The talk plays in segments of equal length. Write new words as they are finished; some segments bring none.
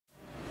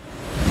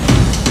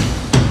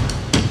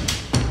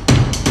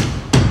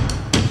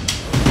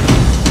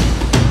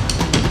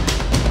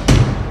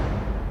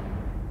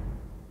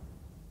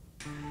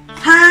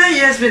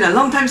been a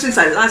long time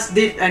since I last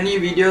did any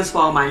videos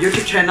for my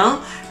YouTube channel,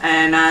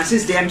 and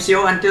since the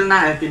MCO until now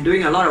I've been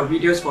doing a lot of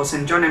videos for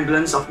St. John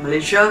Ambulance of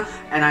Malaysia,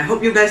 and I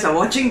hope you guys are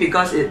watching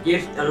because it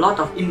gives a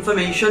lot of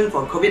information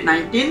for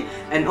COVID-19,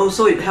 and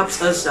also it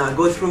helps us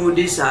go through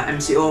this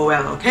MCO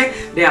well, okay?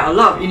 There are a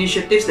lot of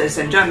initiatives that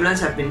St. John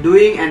Ambulance have been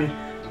doing, and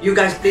you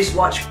guys please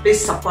watch,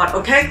 please support,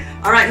 okay?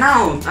 Alright,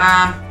 now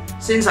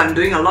since I'm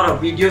doing a lot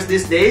of videos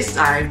these days,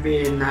 I've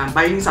been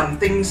buying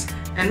some things,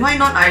 and why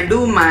not I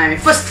do my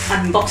first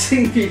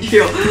unboxing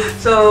video.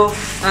 So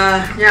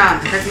yeah,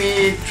 let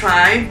me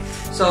try.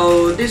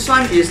 So this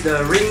one is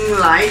the ring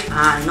light.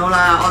 I know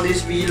lah, all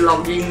this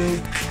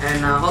vlogging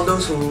and all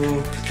those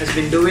who has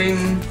been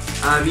doing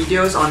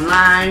videos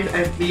online,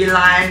 FB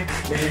live,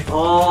 they have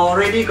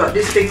already got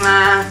this thing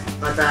lah.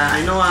 But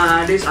I know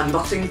this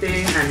unboxing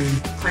thing, I'm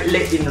quite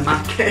late in the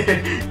market,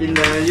 in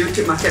the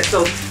YouTube market.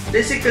 So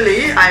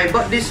basically, I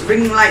bought this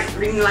ring light.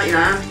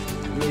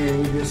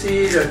 Yeah, if you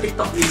see the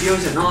TikTok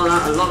videos and all,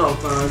 a lot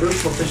of those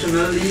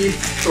professional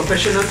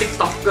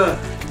TikToker,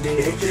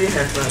 they actually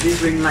have this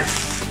ring light.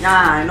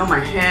 Yeah, I know my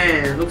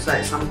hair looks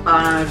like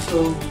sampah,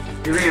 so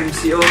during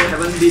MCO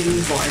haven't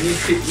been for any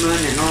treatment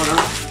and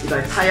all. If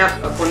I tie up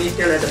a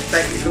ponytail at the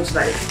back, it looks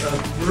like a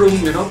broom,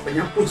 you know,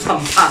 penyapu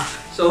sampah.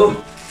 So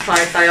if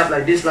I tie up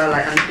like this,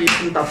 like auntie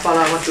pun tak apa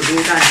lah what to do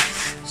kan.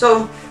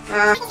 So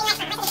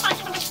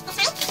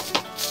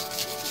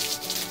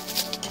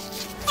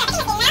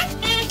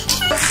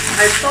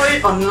I saw it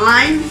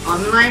online.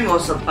 Online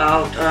was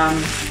about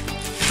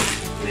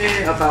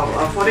 40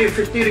 or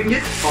 50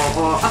 ringgit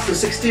or up to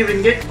 60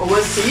 ringgit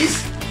overseas.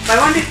 But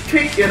I want it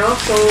quick, you know,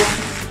 so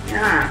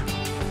yeah.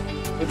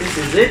 So this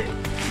is it,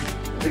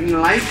 ring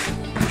light,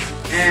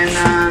 and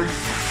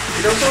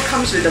it also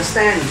comes with a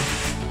stand.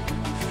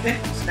 Okay,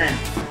 stand.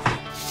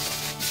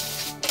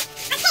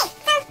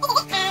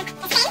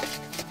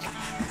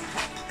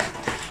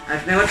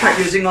 I've never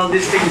tried using all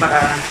these things, but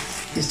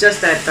it's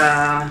just that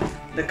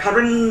the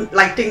current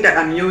lighting that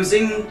I'm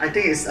using, I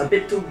think is a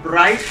bit too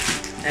bright,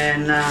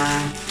 and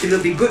it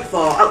will be good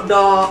for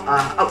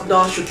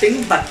outdoor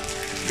shooting. But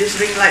this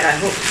ring light, I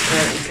hope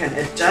it can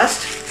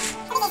adjust.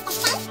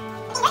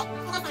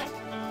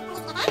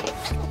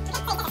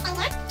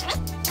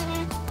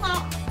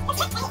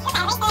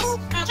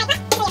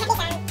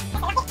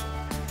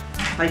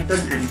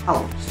 Tighten and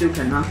out, still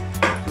can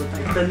so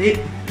tighten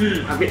it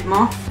a bit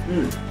more.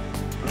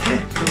 Okay,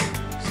 so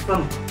it's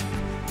firm.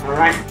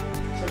 Alright.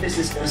 This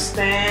is the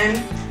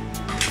stand,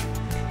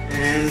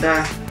 and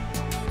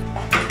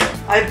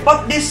I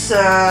bought this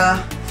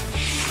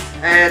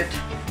at,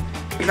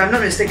 if I'm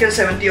not mistaken,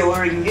 70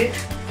 over ringgit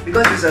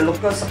because it's a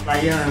local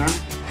supplier.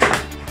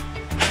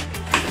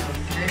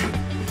 Okay.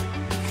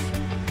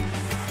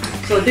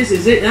 So this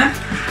is it,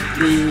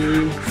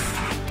 the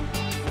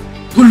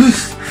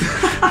Puluz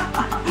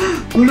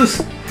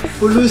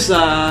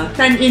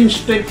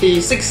 10-inch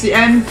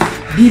 26cm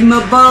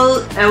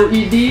dimmable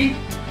LED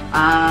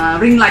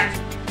ring light.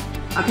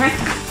 Okay,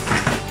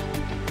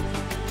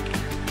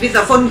 with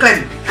a phone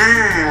clamp.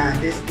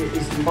 This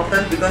is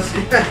important because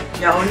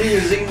you are only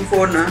using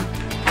phone.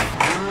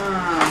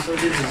 So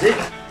this is it,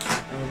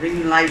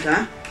 ring light.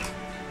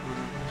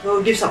 So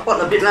give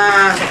support a bit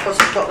lah,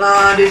 support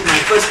lah. This is my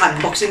first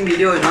unboxing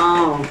video, you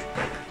know.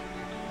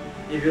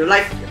 If you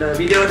like the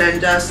video,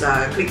 then just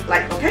click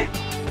like, okay?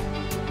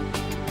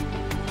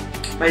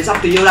 But it's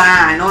up to you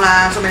lah. I know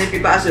lah. So many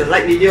people ask you to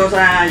like videos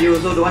lah. You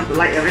also don't want to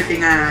like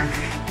everything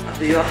Up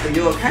to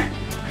you, okay?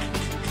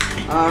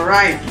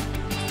 Alright,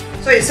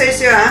 so it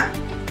says here,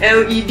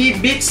 LED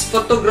beads,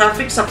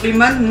 photographic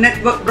supplement,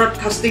 network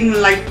broadcasting,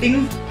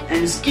 lighting,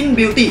 and skin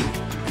beauty.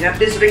 You have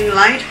this ring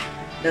light.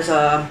 There's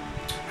a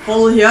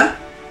hole here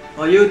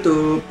for you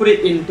to put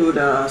it into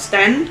the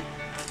stand,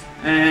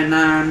 and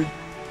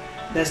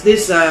there's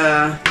this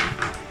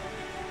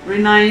very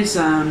nice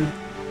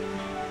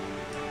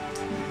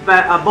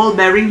ball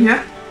bearing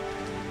here.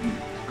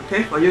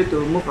 Okay, for you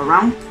to move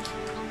around.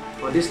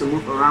 For this to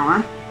move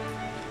around.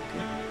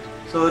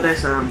 So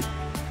there's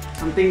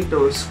something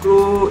to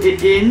screw it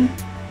in.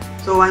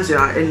 So once you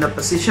are in the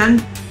position,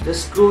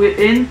 just screw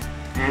it in,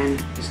 and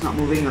it's not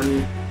moving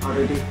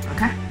already.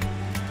 Okay.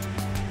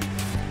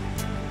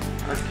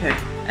 Okay.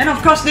 And of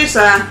course this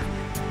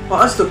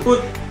for us to put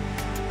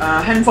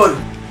handphone.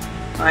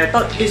 So I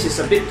thought this is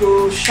a bit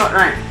too short,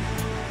 right?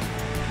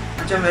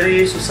 Macam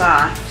very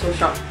susah, so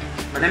short.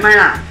 But never mind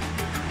lah.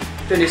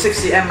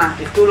 26cm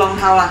it's too long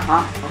how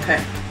lah,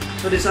 Okay.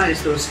 So this one is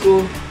to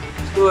screw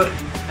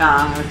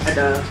at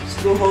the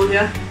screw hole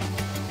here.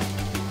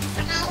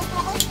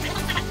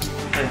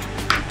 Okay.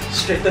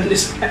 Straighten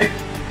this back.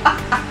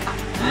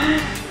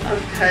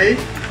 Okay.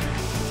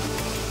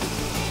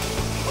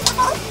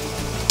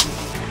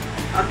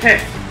 Okay.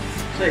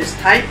 So it's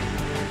tight.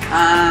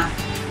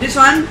 This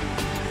one,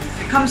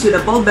 it comes with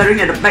a ball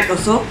bearing at the back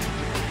also.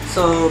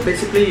 So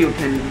basically you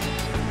can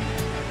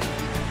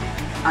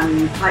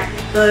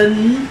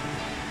untighten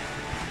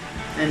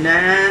and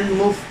then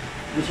move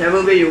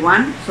whichever way you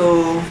want.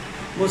 So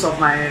most of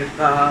my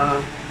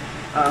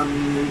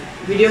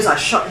videos are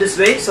shot this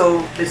way,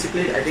 so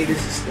basically I think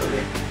this is the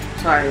way.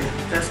 So I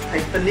just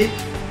tighten it.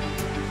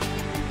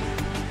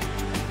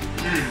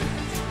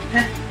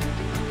 Okay,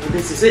 so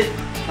this is it.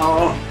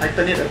 Oh,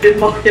 tighten it a bit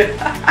more here.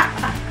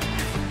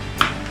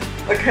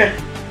 Okay,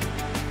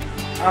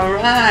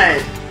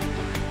 alright.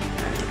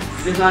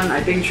 This one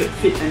I think should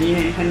fit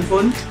any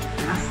handphone.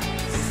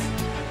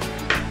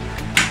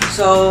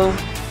 So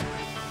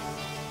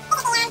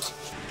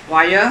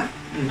wire,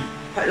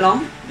 quite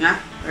long, yeah,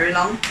 very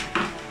long.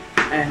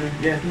 And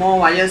we have more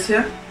wires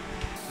here.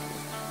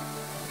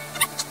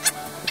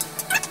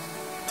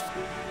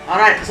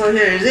 Alright, so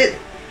here is it.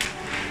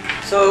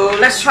 So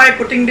let's try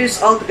putting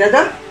this all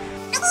together.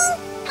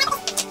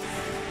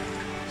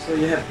 So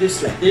you have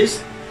this like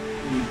this.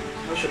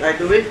 How should I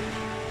do it?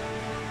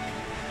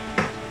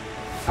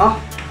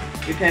 Oh,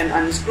 you can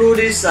unscrew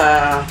this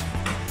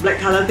black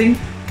color thing.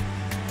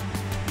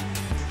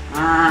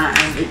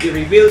 And it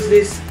reveals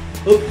this.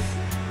 Oops,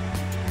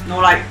 no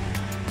light.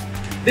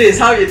 This is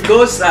how it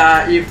goes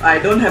if I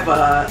don't have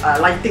a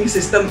lighting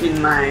system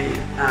in my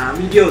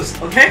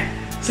videos, okay?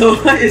 So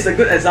it's a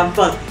good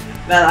example.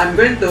 Well, I'm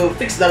going to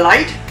fix the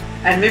light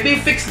and maybe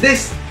fix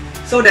this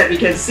so that we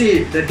can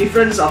see the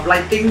difference of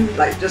lighting,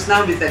 like just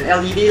now with an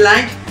LED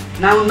light,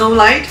 now no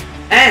light,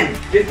 and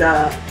with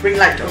the ring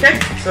light, okay?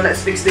 So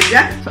let's fix this,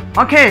 yeah?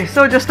 Okay,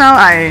 so just now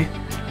I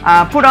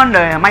put on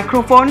the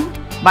microphone,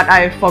 but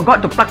I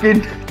forgot to plug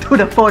in to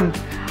the phone.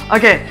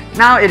 Okay,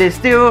 now it is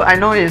still, I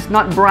know it's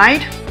not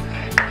bright.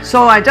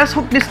 So I just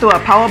hooked this to a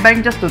power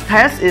bank just to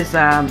test. It's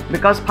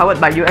because powered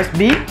by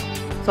USB.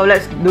 So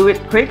let's do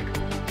it quick.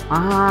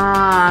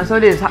 So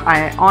this,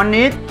 I on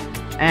it,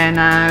 and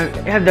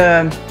have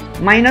the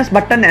minus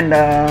button and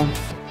the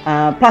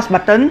plus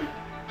button.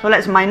 So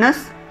let's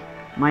minus.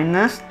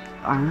 Minus.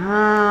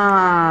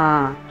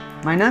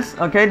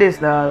 Okay, this is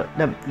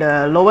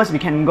the lowest we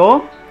can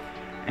go.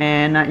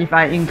 And if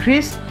I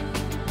increase,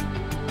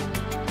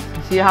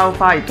 see how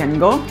far it can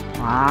go.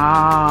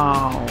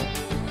 Wow,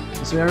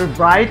 it's very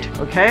bright.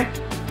 Okay,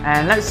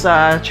 and let's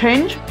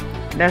change.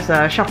 There's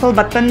a shuffle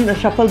button, the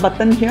shuffle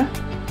button here.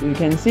 You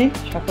can see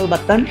shuffle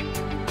button.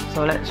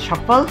 So let's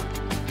shuffle.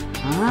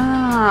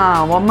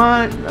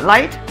 Warmer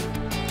light.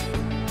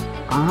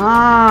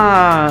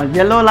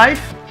 Yellow light,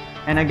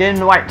 and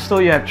again white. So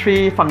you have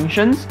three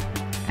functions.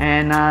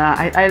 And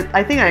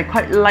I think I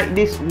quite like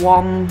this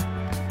warm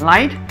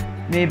light.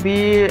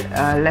 Maybe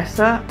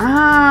lesser.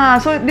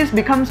 So this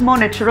becomes more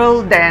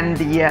natural than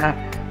the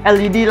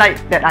LED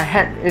light that I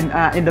had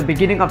in the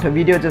beginning of the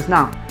video just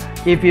now.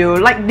 If you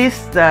like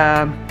this,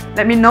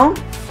 let me know.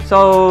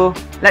 So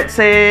let's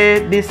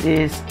say this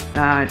is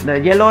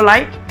the yellow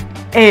light.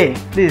 A.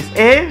 This is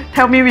A.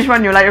 Tell me which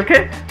one you like,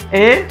 okay?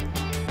 A.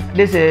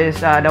 This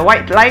is the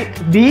white light.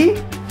 B.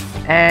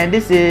 And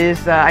this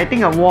is I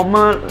think a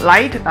warmer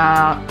light.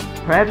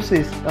 Perhaps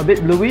it's a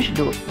bit bluish.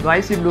 Do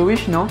I see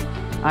bluish? No.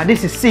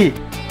 This is C.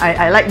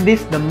 I like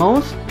this the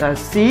most.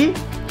 C.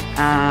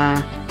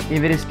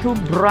 If it is too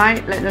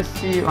bright, let us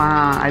see.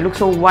 I look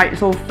so white,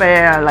 so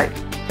fair, like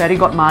fairy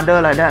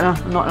godmother like that.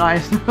 Not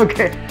nice.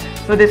 Okay.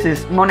 So this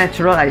is more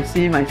natural. I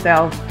see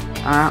myself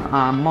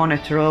more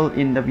natural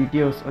in the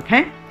videos.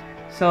 Okay.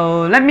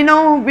 So let me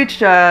know which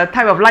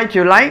type of light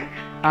you like.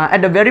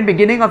 At the very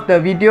beginning of the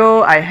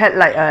video, I had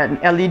like an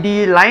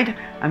LED light.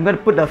 I'm going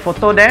to put the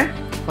photo there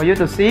for you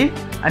to see.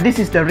 This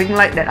is the ring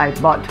light that I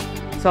bought.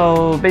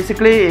 So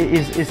basically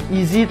it's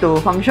easy to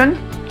function.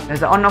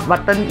 There's an on-off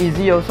button,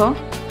 easy also.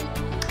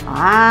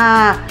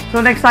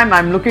 So next time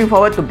I'm looking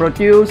forward to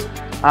produce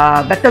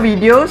better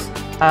videos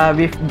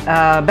with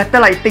better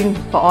lighting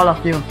for all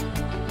of you.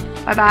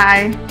 Bye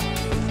bye.